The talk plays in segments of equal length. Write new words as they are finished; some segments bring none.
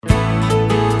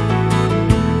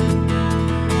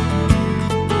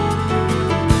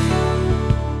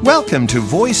Welcome to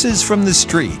Voices from the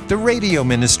Street, the radio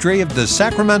ministry of the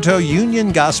Sacramento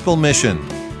Union Gospel Mission.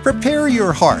 Prepare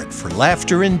your heart for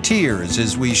laughter and tears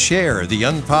as we share the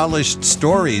unpolished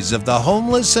stories of the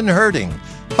homeless and hurting,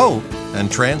 hope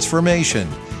and transformation.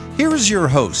 Here is your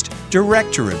host,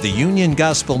 Director of the Union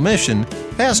Gospel Mission,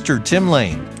 Pastor Tim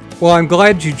Lane. Well, I'm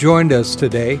glad you joined us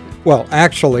today. Well,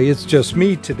 actually, it's just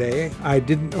me today.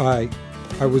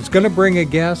 I was going to bring a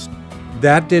guest.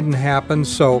 That didn't happen,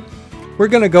 so we're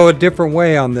going to go a different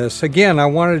way on this. Again, I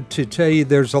wanted to tell you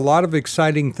there's a lot of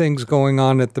exciting things going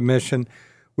on at the mission.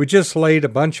 We just laid a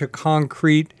bunch of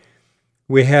concrete.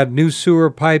 We had new sewer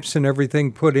pipes and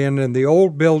everything put in, and the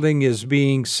old building is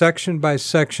being section by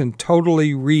section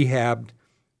totally rehabbed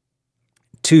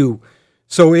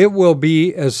so it will be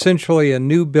essentially a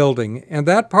new building. And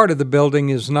that part of the building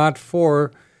is not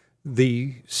for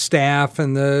the staff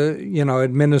and the,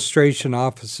 administration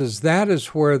offices. That is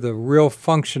where the real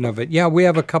function of it. Yeah, we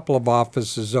have a couple of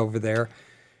offices over there.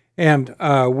 And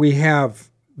we have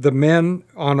the men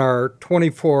on our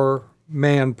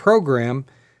 24-man program.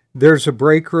 There's a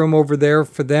break room over there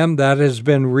for them. That has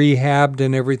been rehabbed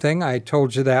and everything. I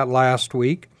told you that last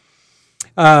week.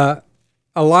 A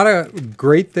lot of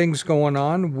great things going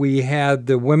on. We had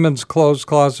the women's clothes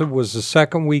closet was the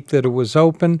second week that it was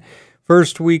open.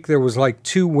 First week, there was like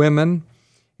 2 women.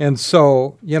 And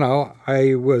so,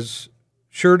 I was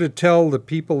sure to tell the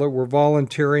people that were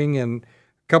volunteering and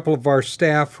a couple of our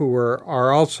staff who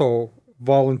are also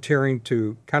volunteering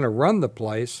to kind of run the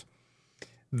place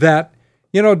that,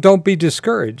 don't be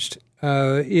discouraged.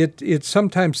 It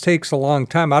sometimes takes a long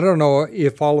time. I don't know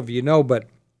if all of you know, but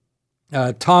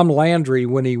Tom Landry,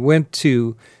 when he went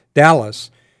to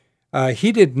Dallas,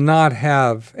 he did not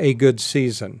have a good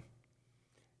season.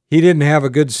 He didn't have a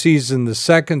good season the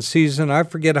second season. I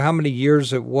forget how many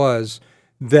years it was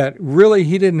that really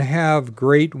he didn't have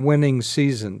great winning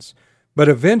seasons. But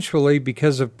eventually,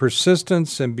 because of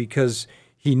persistence and because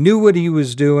he knew what he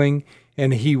was doing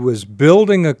and he was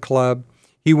building a club,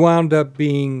 he wound up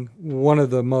being one of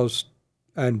the most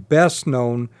and best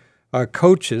known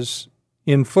coaches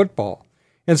in football.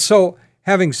 And so,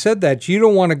 having said that, you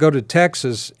don't want to go to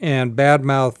Texas and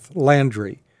badmouth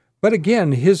Landry. But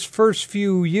again, his first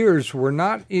few years were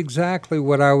not exactly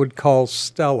what I would call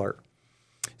stellar.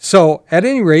 So at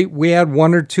any rate, we had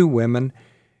 1 or 2 women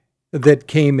that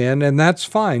came in, and that's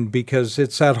fine because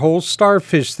it's that whole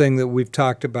starfish thing that we've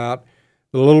talked about.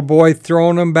 The little boy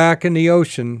throwing them back in the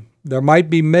ocean. There might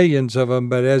be millions of them,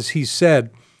 but as he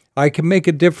said, I can make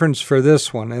a difference for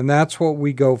this one, and that's what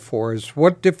we go for, is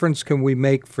what difference can we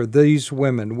make for these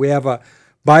women? We have a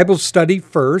Bible study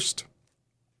first.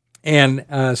 And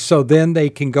so then they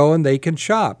can go and they can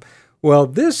shop. Well,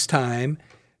 this time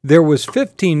there was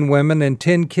 15 women and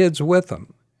 10 kids with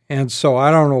them. And so I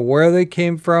don't know where they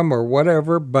came from or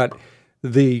whatever, but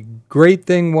the great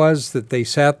thing was that they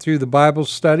sat through the Bible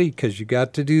study, because you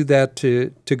got to do that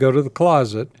to go to the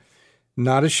closet.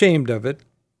 Not ashamed of it.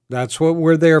 That's what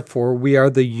we're there for. We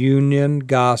are the Union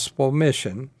Gospel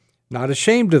Mission. Not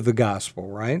ashamed of the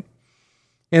gospel, right?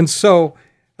 And so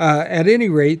at any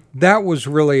rate, that was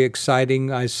really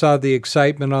exciting. I saw the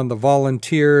excitement on the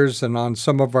volunteers and on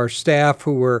some of our staff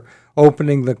who were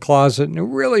opening the closet, and it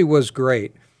really was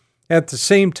great. At the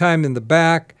same time, in the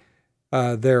back,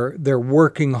 they're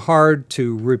working hard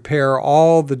to repair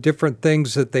all the different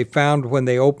things that they found when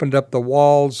they opened up the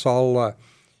walls, all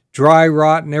dry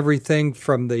rot and everything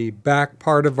from the back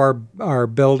part of our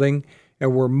building.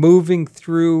 And we're moving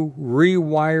through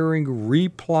rewiring,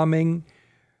 replumbing,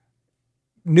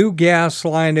 new gas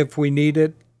line if we need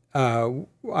it.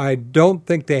 I don't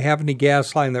think they have any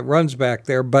gas line that runs back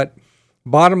there, but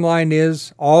bottom line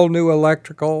is all new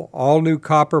electrical, all new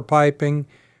copper piping.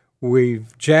 We've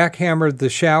jackhammered the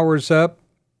showers up,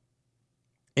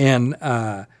 and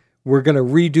we're going to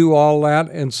redo all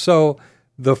that. And so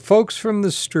the folks from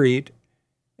the street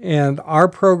and our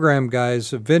program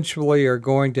guys eventually are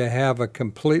going to have a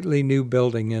completely new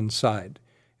building inside.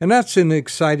 And that's an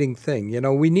exciting thing.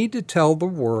 We need to tell the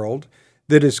world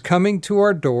that is coming to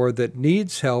our door that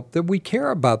needs help that we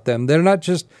care about them. They're not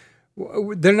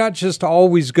just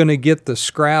always going to get the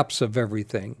scraps of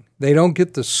everything. They don't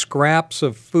get the scraps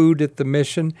of food at the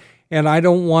mission, and I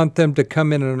don't want them to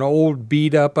come in an old,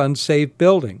 beat-up, unsafe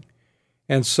building.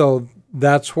 And so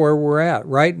that's where we're at.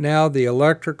 Right now, the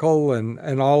electrical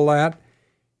and all that,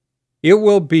 it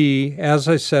will be, as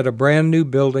I said, a brand new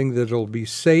building that will be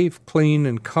safe, clean,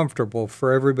 and comfortable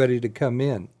for everybody to come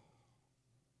in.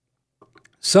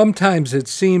 Sometimes it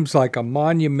seems like a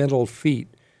monumental feat.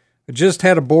 I just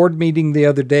had a board meeting the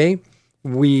other day.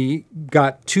 We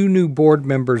got 2 new board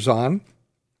members on,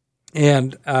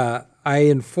 and I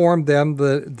informed them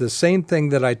the same thing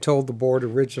that I told the board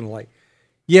originally.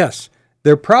 Yes,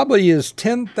 there probably is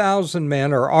 10,000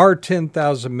 men, or are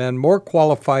 10,000 men more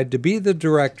qualified to be the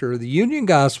director of the Union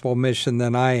Gospel Mission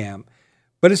than I am.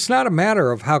 But it's not a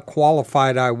matter of how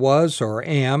qualified I was or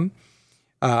am.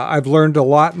 I've learned a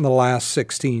lot in the last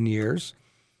 16 years.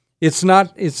 It's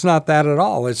not that at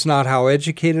all. It's not how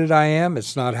educated I am.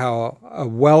 It's not how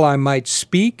well I might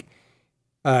speak.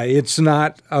 It's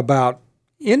not about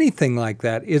anything like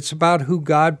that. It's about who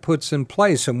God puts in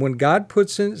place. And when God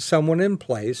puts someone in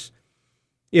place,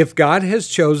 if God has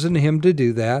chosen him to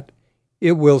do that,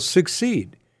 it will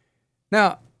succeed.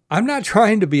 Now, I'm not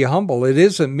trying to be humble. It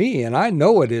isn't me, and I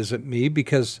know it isn't me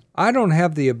because I don't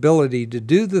have the ability to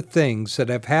do the things that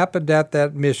have happened at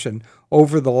that mission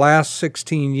over the last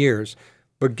 16 years.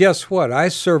 But guess what? I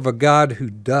serve a God who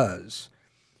does.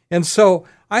 And so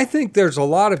I think there's a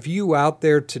lot of you out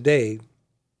there today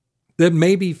that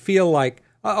maybe feel like,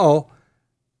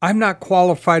 I'm not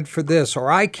qualified for this, or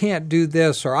I can't do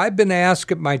this, or I've been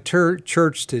asked at my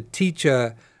church to teach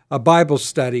a Bible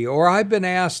study, or I've been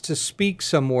asked to speak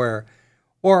somewhere,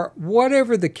 or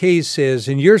whatever the case is,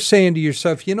 and you're saying to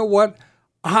yourself, you know what?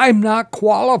 I'm not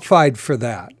qualified for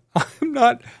that.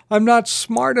 I'm not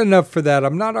smart enough for that.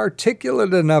 I'm not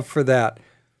articulate enough for that.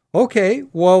 Okay,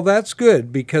 well, that's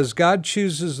good, because God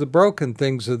chooses the broken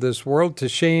things of this world to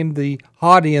shame the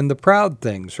haughty and the proud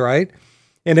things, right?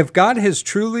 And if God has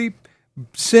truly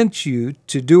sent you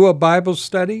to do a Bible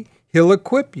study, he'll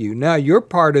equip you. Now, your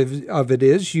part of it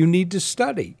is you need to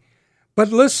study. But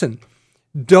listen,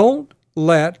 don't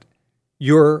let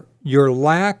your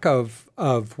lack of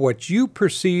what you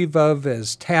perceive of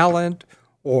as talent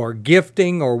or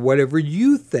gifting or whatever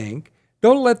you think,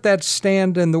 don't let that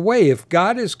stand in the way. If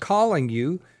God is calling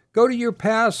you, go to your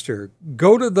pastor.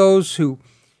 Go to those who...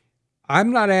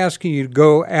 I'm not asking you to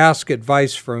go ask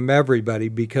advice from everybody,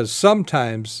 because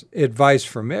sometimes advice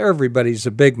from everybody is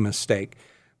a big mistake.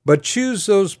 But choose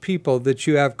those people that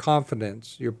you have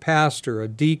confidence, your pastor, a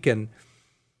deacon,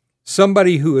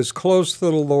 somebody who is close to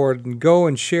the Lord, and go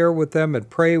and share with them and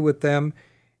pray with them.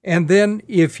 And then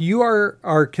if you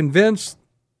are convinced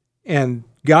and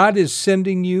God is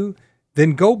sending you,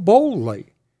 then go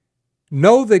boldly.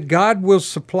 Know that God will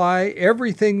supply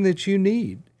everything that you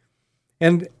need.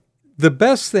 And the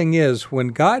best thing is when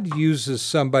God uses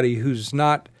somebody who's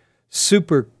not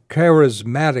super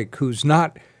charismatic, who's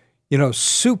not,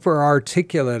 super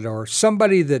articulate, or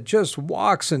somebody that just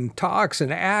walks and talks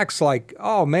and acts like,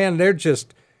 oh man, they're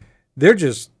just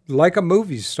like a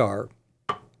movie star.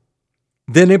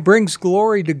 Then it brings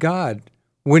glory to God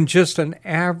when just an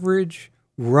average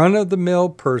run-of-the-mill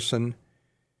person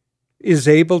is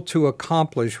able to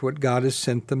accomplish what God has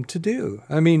sent them to do.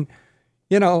 I mean,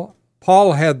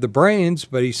 Paul had the brains,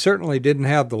 but he certainly didn't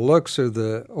have the looks or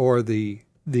the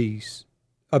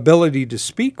ability to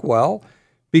speak well,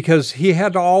 because he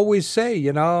had to always say,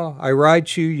 I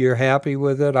write you, you're happy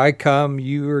with it. I come,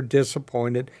 you are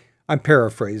disappointed. I'm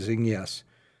paraphrasing, yes.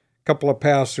 A couple of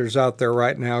pastors out there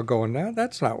right now going, no,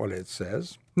 that's not what it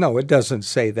says. No, it doesn't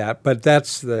say that, but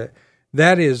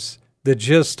that is the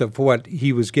gist of what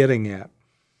he was getting at.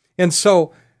 And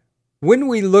so when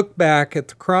we look back at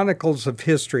the chronicles of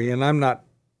history, and I'm not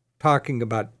talking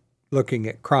about looking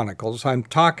at chronicles, I'm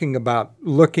talking about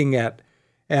looking at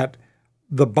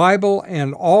the Bible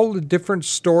and all the different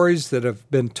stories that have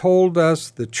been told us,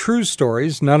 the true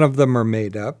stories, none of them are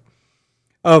made up,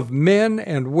 of men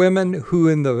and women who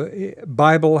in the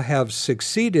Bible have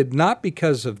succeeded, not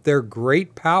because of their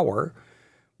great power,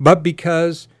 but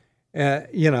because,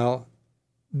 they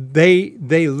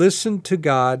listened to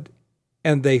God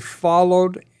and they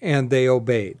followed and they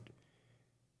obeyed.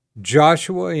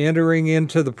 Joshua entering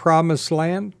into the promised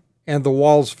land and the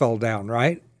walls fell down,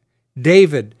 right?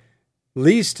 David,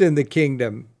 least in the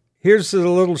kingdom, here's the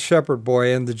little shepherd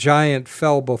boy, and the giant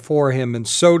fell before him, and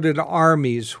so did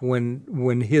armies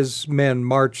when his men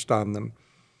marched on them.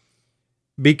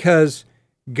 Because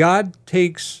God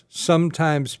takes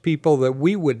sometimes people that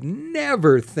we would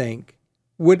never think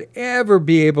would ever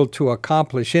be able to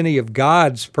accomplish any of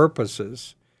God's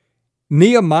purposes.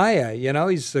 Nehemiah,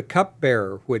 he's the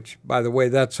cupbearer, which, by the way,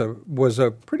 was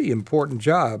a pretty important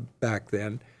job back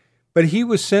then. But he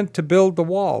was sent to build the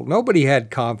wall. Nobody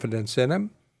had confidence in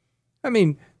him. I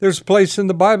mean, there's a place in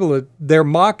the Bible that they're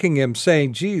mocking him,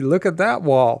 saying, gee, look at that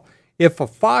wall. If a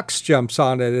fox jumps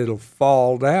on it, it'll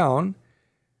fall down.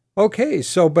 Okay,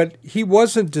 but he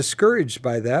wasn't discouraged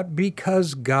by that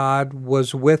because God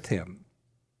was with him.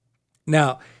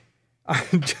 Now,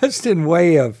 just in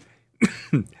way of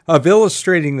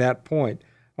illustrating that point,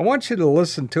 I want you to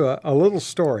listen to a little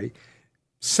story.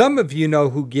 Some of you know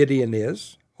who Gideon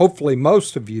is. Hopefully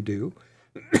most of you do.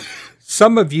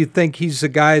 Some of you think he's the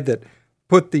guy that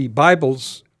put the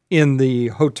Bibles in the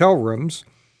hotel rooms,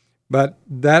 but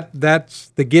that's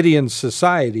the Gideon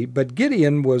Society. But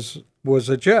Gideon was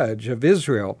a judge of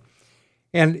Israel.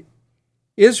 And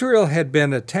Israel had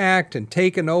been attacked and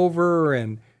taken over,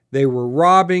 and they were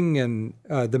robbing, and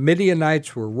the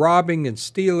Midianites were robbing and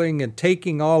stealing and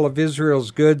taking all of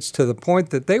Israel's goods to the point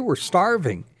that they were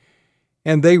starving.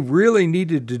 And they really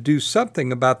needed to do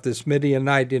something about this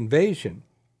Midianite invasion.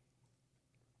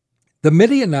 The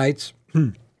Midianites,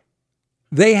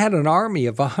 they had an army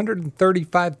of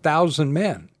 135,000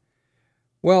 men.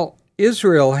 Well,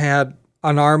 Israel had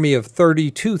an army of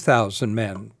 32,000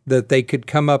 men that they could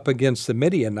come up against the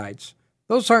Midianites.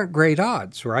 Those aren't great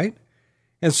odds, right?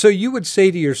 And so you would say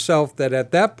to yourself that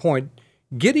at that point,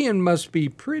 Gideon must be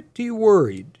pretty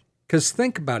worried, because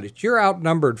think about it. You're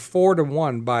outnumbered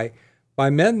 4-1 by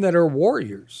men that are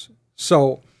warriors.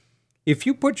 So if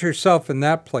you put yourself in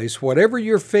that place, whatever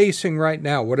you're facing right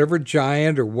now, whatever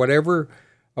giant or whatever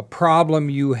a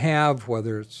problem you have,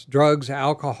 whether it's drugs,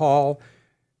 alcohol,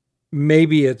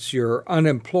 maybe it's you're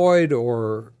unemployed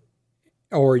or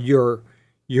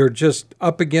you're just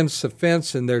up against the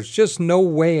fence and there's just no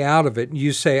way out of it. And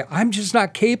you say, I'm just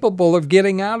not capable of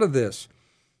getting out of this.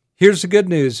 Here's the good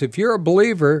news. If you're a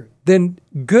believer, then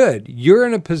good. You're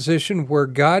in a position where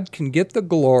God can get the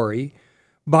glory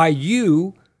by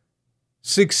you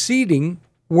succeeding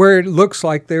where it looks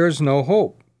like there is no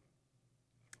hope.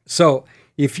 So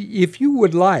if you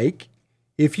would like,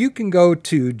 if you can go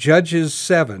to Judges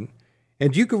 7,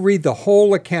 and you can read the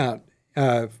whole account.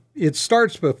 It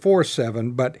starts before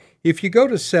 7, but if you go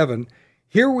to 7,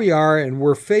 here we are, and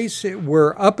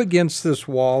we're up against this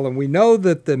wall, and we know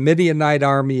that the Midianite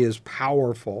army is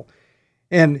powerful.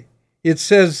 And it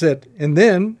says that, and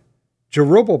then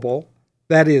Jerubbaal,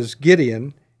 that is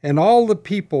Gideon, and all the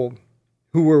people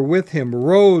who were with him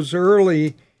rose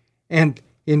early and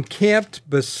encamped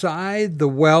beside the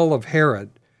well of Harod,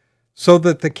 so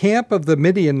that the camp of the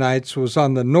Midianites was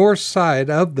on the north side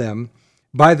of them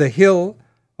by the hill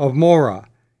of Morah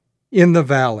in the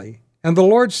valley. And the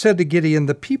Lord said to Gideon,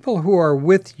 the people who are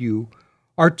with you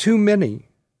are too many.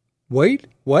 Wait,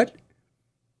 what?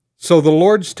 So the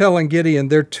Lord's telling Gideon,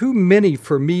 they're too many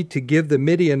for me to give the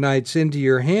Midianites into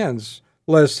your hands,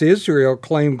 lest Israel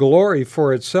claim glory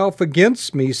for itself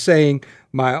against me, saying,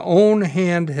 my own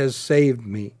hand has saved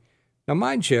me. Now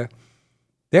mind you,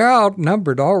 they're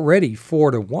outnumbered already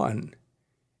 4-1.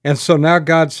 And so now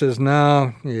God says,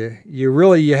 no,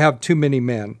 you have too many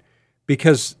men.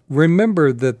 Because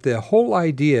remember that the whole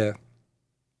idea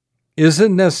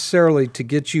isn't necessarily to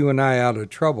get you and I out of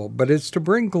trouble, but it's to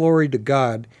bring glory to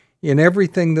God in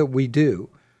everything that we do.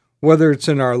 Whether it's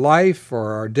in our life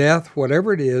or our death,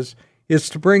 whatever it is, it's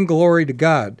to bring glory to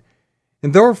God.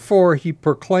 And therefore he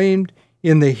proclaimed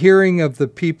in the hearing of the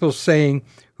people, saying,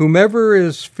 whomever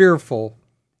is fearful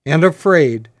and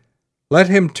afraid, let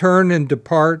him turn and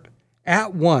depart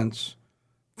at once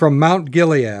from Mount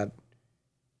Gilead.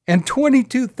 And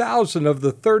 22,000 of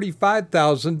the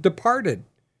 35,000 departed.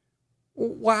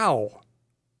 Wow.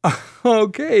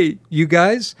 Okay, you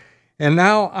guys. And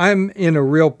now I'm in a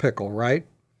real pickle, right?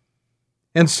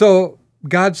 And so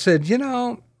God said,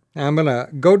 I'm going to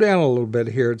go down a little bit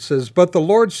here. It says, but the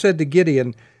Lord said to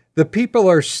Gideon, the people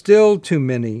are still too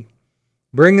many.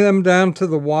 Bring them down to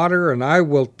the water, and I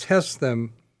will test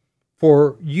them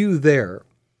for you there.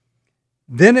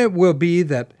 Then it will be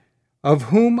that of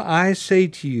whom I say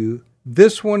to you,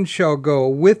 this one shall go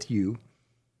with you,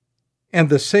 and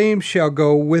the same shall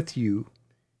go with you.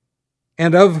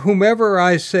 And of whomever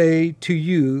I say to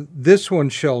you, this one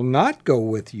shall not go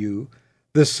with you,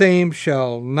 the same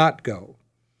shall not go.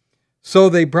 So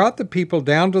they brought the people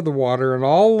down to the water,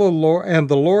 and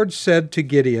the Lord said to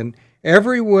Gideon,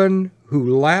 everyone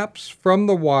who laps from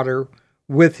the water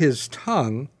with his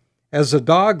tongue, as a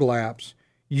dog laps,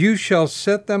 you shall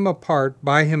set them apart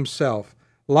by himself.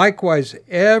 Likewise,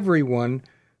 everyone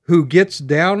who gets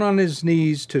down on his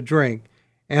knees to drink,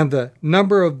 and the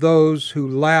number of those who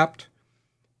lapped,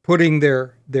 putting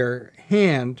their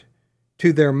hand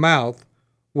to their mouth,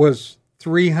 was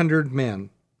 300 men.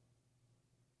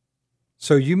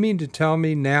 So you mean to tell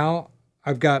me now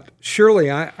I'm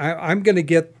going to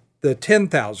get the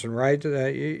 10,000, right?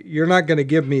 You're not going to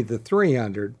give me the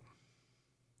 300.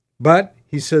 But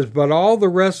he says, but all the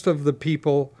rest of the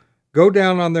people go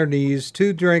down on their knees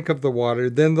to drink of the water.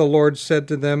 Then the Lord said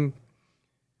to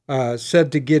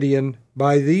Gideon,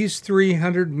 by these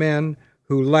 300 men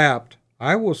who lapped,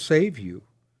 I will save you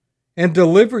and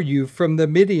deliver you from the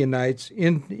Midianites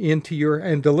into your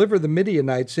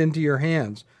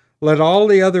hands. Let all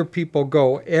the other people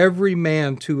go, every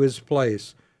man to his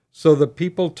place. So the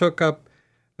people took up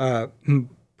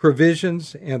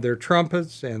provisions and their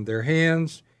trumpets and their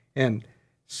hands and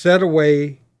set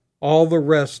away all the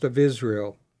rest of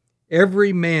Israel,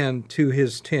 every man to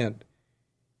his tent.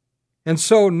 And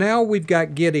so now we've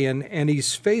got Gideon, and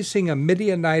he's facing a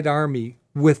Midianite army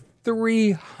with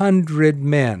 300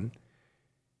 men.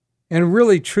 And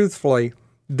really, truthfully,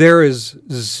 there is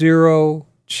zero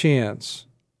chance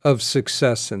of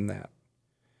success in that.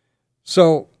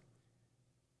 So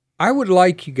I would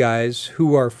like you guys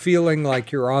who are feeling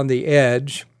like you're on the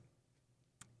edge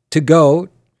to go.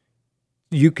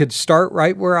 You could start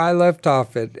right where I left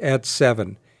off at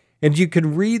 7. And you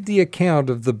can read the account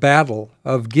of the battle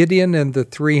of Gideon and the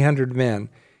 300 men.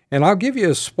 And I'll give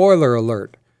you a spoiler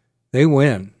alert. They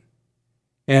win.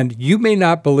 And you may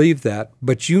not believe that,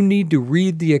 but you need to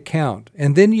read the account.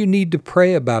 And then you need to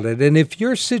pray about it. And if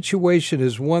your situation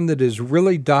is one that is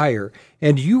really dire,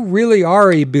 and you really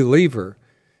are a believer,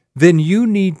 then you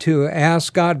need to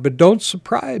ask God. But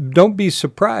don't be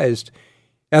surprised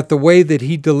at the way that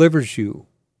he delivers you,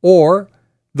 or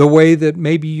the way that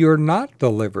maybe you're not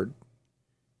delivered.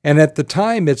 And at the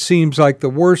time, it seems like the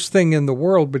worst thing in the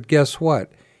world, but guess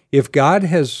what? If God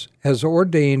has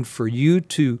ordained for you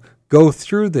to go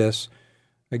through this,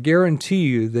 I guarantee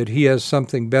you that he has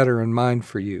something better in mind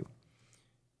for you.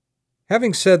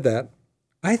 Having said that,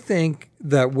 I think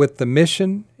that with the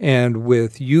mission and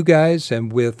with you guys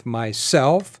and with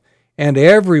myself and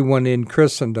everyone in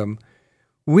Christendom,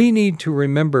 we need to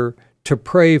remember to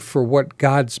pray for what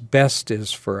God's best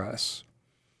is for us.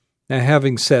 Now,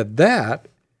 having said that,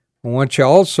 I want you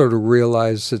also to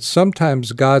realize that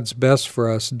sometimes God's best for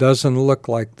us doesn't look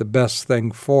like the best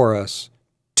thing for us,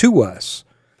 to us.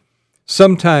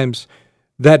 Sometimes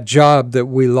that job that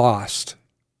we lost,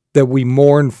 that we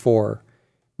mourn for,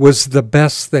 was the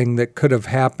best thing that could have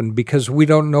happened, because we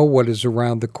don't know what is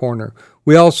around the corner.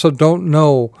 We also don't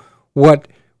know what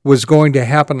was going to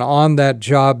happen on that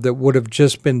job that would have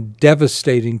just been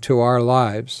devastating to our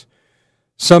lives.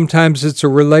 Sometimes it's a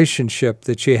relationship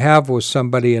that you have with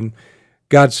somebody and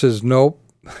God says, nope,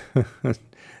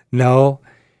 no.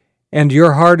 And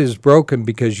your heart is broken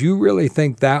because you really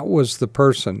think that was the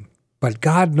person. But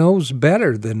God knows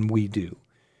better than we do.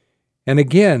 And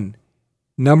again,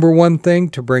 number one thing,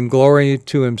 to bring glory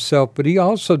to himself, but he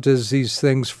also does these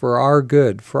things for our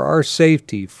good, for our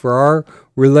safety, for our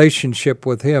relationship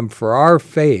with him, for our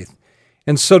faith.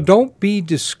 And so don't be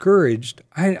discouraged.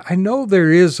 I know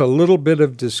there is a little bit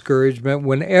of discouragement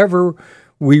whenever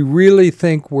we really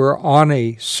think we're on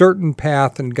a certain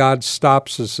path and God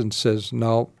stops us and says,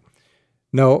 no,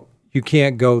 you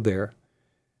can't go there.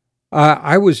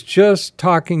 I was just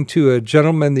talking to a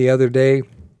gentleman the other day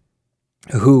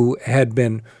who had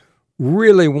been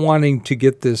really wanting to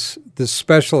get this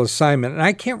special assignment. And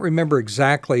I can't remember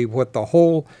exactly what the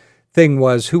whole thing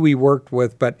was, who he worked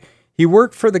with, but he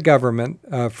worked for the government,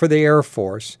 for the Air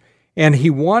Force, and he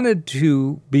wanted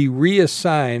to be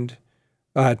reassigned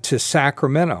to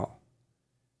Sacramento.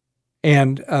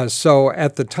 And so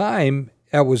at the time,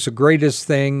 that was the greatest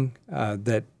thing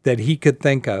that he could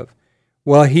think of.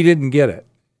 Well, he didn't get it.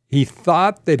 He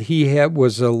thought that he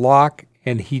was a lock,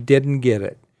 and he didn't get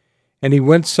it. And he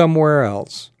went somewhere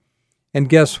else. And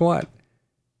guess what?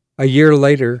 A year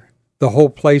later, the whole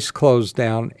place closed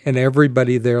down, and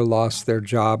everybody there lost their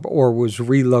job or was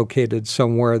relocated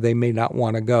somewhere they may not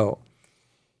want to go.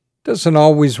 Doesn't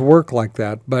always work like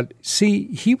that. But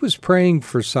see, he was praying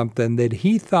for something that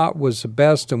he thought was the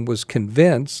best and was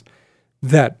convinced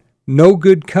that nothing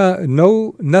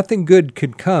good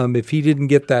could come if he didn't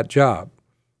get that job.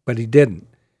 But he didn't.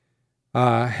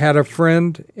 Had a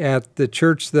friend at the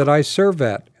church that I serve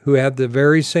at who had the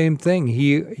very same thing.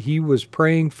 He was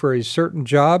praying for a certain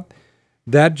job.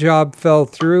 That job fell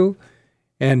through,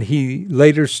 and he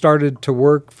later started to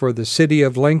work for the city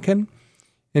of Lincoln.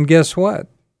 And guess what?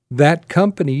 That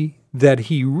company that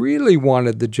he really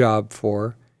wanted the job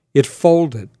for, it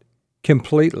folded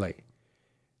completely.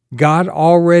 God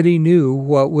already knew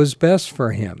what was best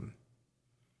for him.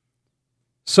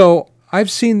 So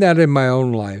I've seen that in my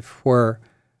own life where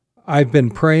I've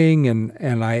been praying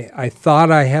and I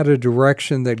thought I had a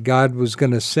direction that God was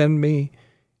going to send me,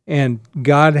 and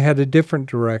God had a different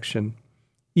direction.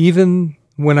 Even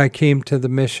when I came to the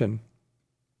mission,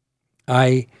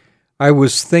 I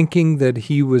was thinking that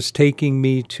he was taking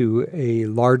me to a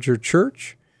larger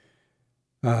church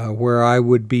where I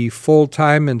would be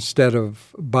full-time instead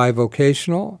of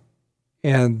bivocational,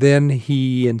 and then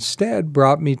he instead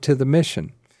brought me to the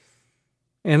mission.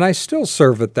 And I still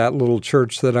serve at that little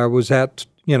church that I was at,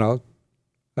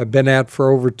 I've been at for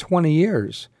over 20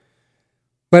 years.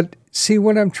 But see,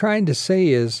 what I'm trying to say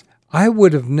is I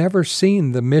would have never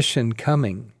seen the mission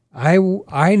coming.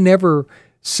 I never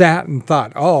sat and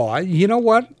thought, you know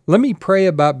what? Let me pray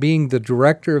about being the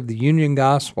director of the Union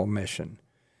Gospel Mission.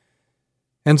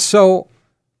 And so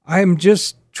I'm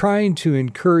just trying to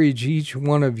encourage each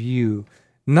one of you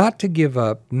not to give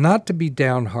up, not to be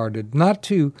downhearted, not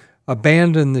to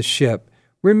abandon the ship.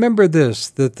 Remember this,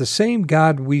 that the same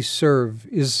God we serve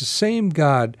is the same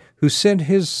God who sent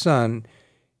his Son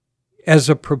as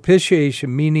a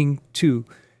propitiation, meaning to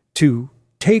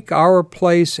take our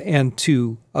place and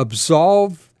to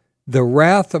absolve the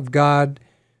wrath of God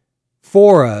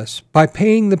for us by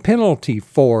paying the penalty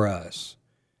for us.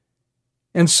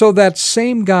 And so that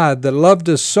same God that loved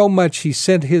us so much, he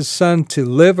sent his Son to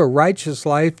live a righteous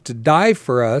life, to die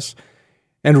for us,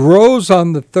 and rose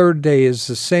on the third day, is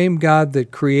the same God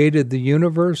that created the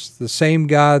universe, the same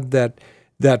God that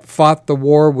fought the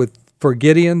war for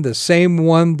Gideon, the same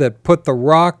one that put the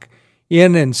rock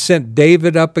in and sent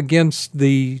David up against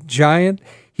the giant.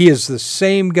 He is the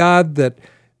same God that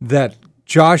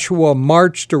Joshua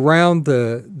marched around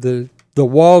the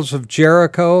walls of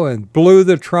Jericho and blew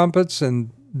the trumpets, and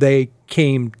they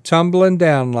came tumbling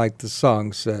down, like the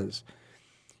song says.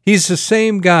 He's the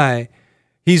same guy.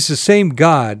 He's the same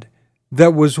God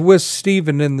that was with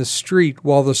Stephen in the street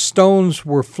while the stones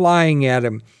were flying at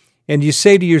him. And you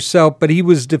say to yourself, but he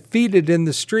was defeated in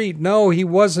the street. No, he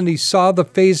wasn't. He saw the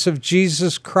face of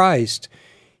Jesus Christ.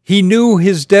 He knew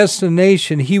his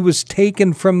destination. He was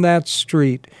taken from that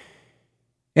street.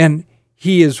 And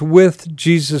he is with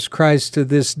Jesus Christ to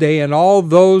this day. And all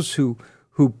those who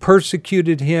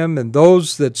persecuted him and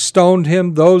those that stoned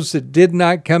him, those that did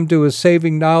not come to a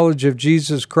saving knowledge of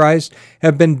Jesus Christ,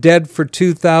 have been dead for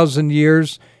 2,000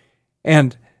 years,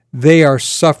 and they are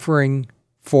suffering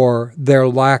for their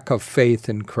lack of faith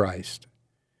in Christ.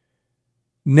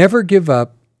 Never give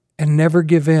up and never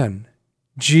give in.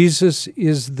 Jesus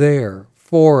is there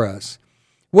for us.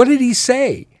 What did he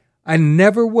say? I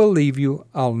never will leave you.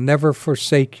 I'll never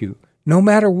forsake you. No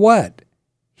matter what,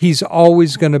 he's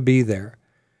always going to be there.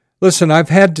 Listen, I've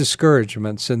had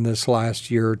discouragements in this last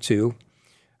year or two.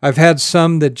 I've had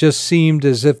some that just seemed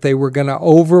as if they were going to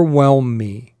overwhelm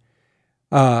me.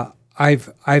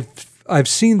 I've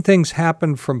seen things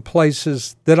happen from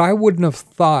places that I wouldn't have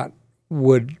thought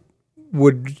would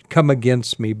come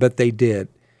against me, but they did.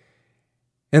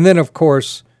 And then, of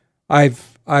course,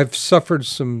 I've suffered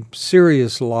some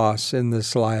serious loss in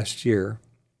this last year.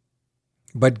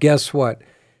 But guess what?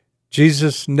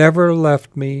 Jesus never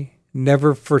left me,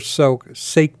 never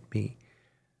forsake me.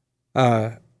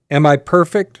 Am I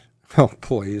perfect? Oh,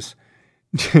 please.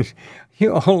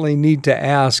 You only need to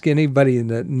ask anybody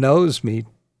that knows me,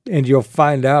 and you'll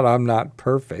find out I'm not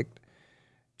perfect.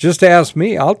 Just ask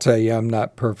me, I'll tell you I'm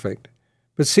not perfect.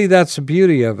 But see, that's the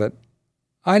beauty of it.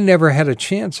 I never had a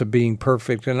chance of being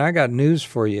perfect, and I got news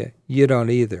for you. You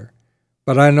don't either.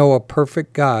 But I know a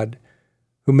perfect God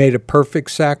who made a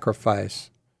perfect sacrifice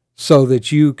so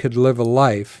that you could live a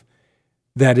life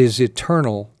that is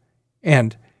eternal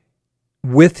and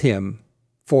with him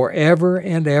forever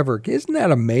and ever. Isn't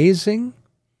that amazing?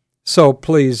 So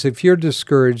please, if you're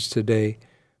discouraged today,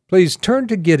 please turn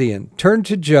to Gideon, turn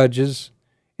to Judges,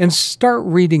 and start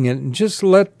reading it and just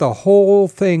let the whole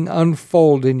thing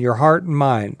unfold in your heart and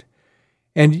mind.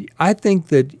 And I think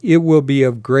that it will be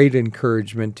of great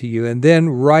encouragement to you. And then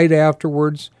right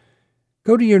afterwards,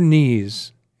 go to your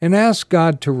knees and ask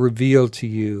God to reveal to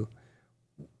you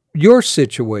your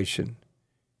situation,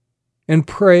 and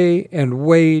pray and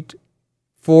wait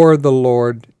for the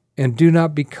Lord, and do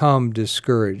not become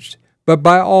discouraged. But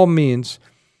by all means,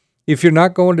 if you're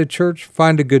not going to church,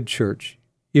 find a good church.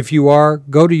 If you are,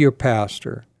 go to your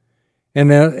pastor.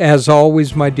 And as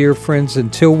always, my dear friends,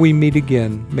 until we meet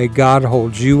again, may God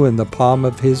hold you in the palm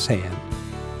of his hand.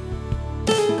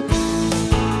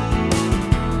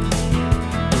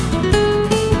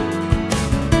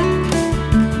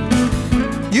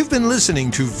 You've been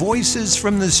listening to Voices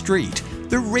from the Street,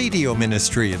 the radio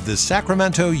ministry of the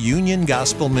Sacramento Union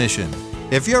Gospel Mission.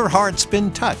 If your heart's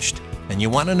been touched and you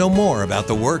want to know more about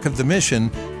the work of the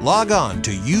mission, log on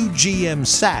to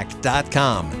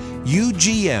ugmsac.com,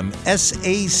 ugmsac.com.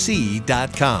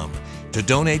 To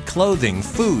donate clothing,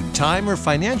 food, time, or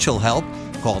financial help,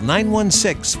 call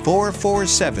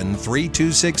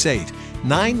 916-447-3268,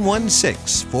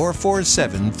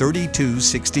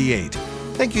 916-447-3268.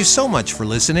 Thank you so much for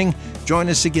listening. Join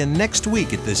us again next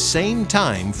week at the same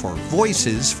time for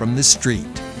Voices from the Street.